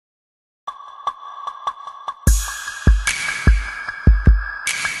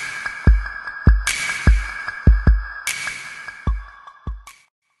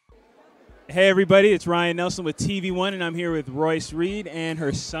Hey everybody, it's Ryan Nelson with TV1, and I'm here with Royce Reed and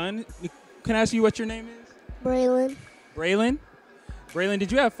her son. Can I ask you what your name is? Braylon. Braylon? Braylon,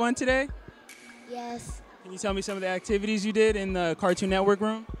 did you have fun today? Yes. Can you tell me some of the activities you did in the Cartoon Network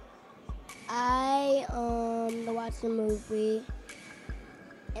room? I watched a movie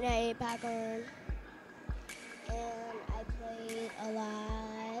and I ate popcorn and I played a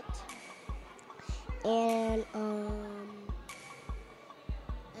lot and I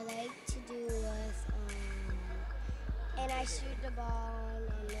like to do was and I shoot the ball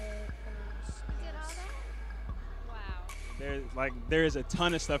and the Did all that? Wow. There is a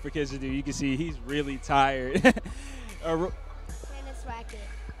ton of stuff for kids to do. You can see he's really tired. tennis racket.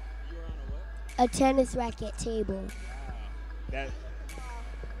 You were on a what? A tennis racket table. Wow. That.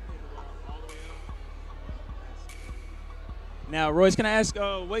 Now, Royce, can I ask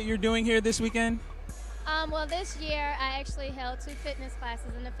what you're doing here this weekend? Well, this year I actually held 2 fitness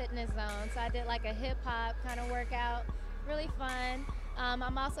classes in the fitness zone. So I did like a hip hop kind of workout, really fun.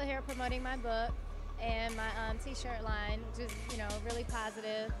 I'm also here promoting my book and my t-shirt line, which is, really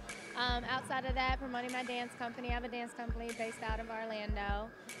positive. Outside of that, promoting my dance company. I have a dance company based out of Orlando.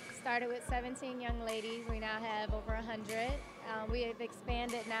 Started with 17 young ladies. We now have over 100. We have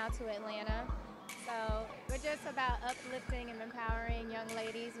expanded now to Atlanta. So we're just about uplifting and empowering young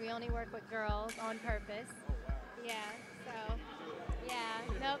ladies. We only work with girls on purpose. Oh, wow. Yeah, so,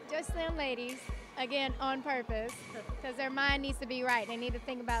 nope, just them ladies, again, on purpose, because their mind needs to be right. They need to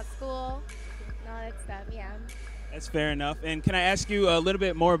think about school and all that stuff, yeah. That's fair enough. And can I ask you a little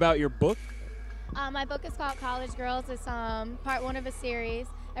bit more about your book? My book is called College Girls. It's part 1 of a series.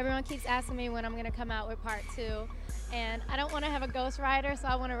 Everyone keeps asking me when I'm going to come out with part 2. And I don't want to have a ghostwriter, so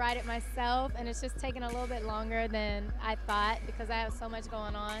I want to write it myself. And it's just taking a little bit longer than I thought because I have so much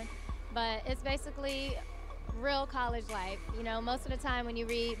going on. But it's basically real college life. Most of the time when you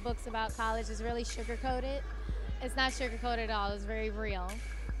read books about college, it's really sugar-coated. It's not sugar-coated at all. It's very real.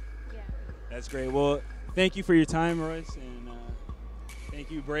 Yeah. That's great. Well, thank you for your time, Royce, and thank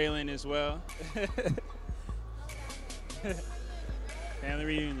you, Braylon, as well. Family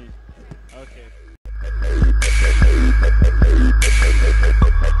reunion. Okay.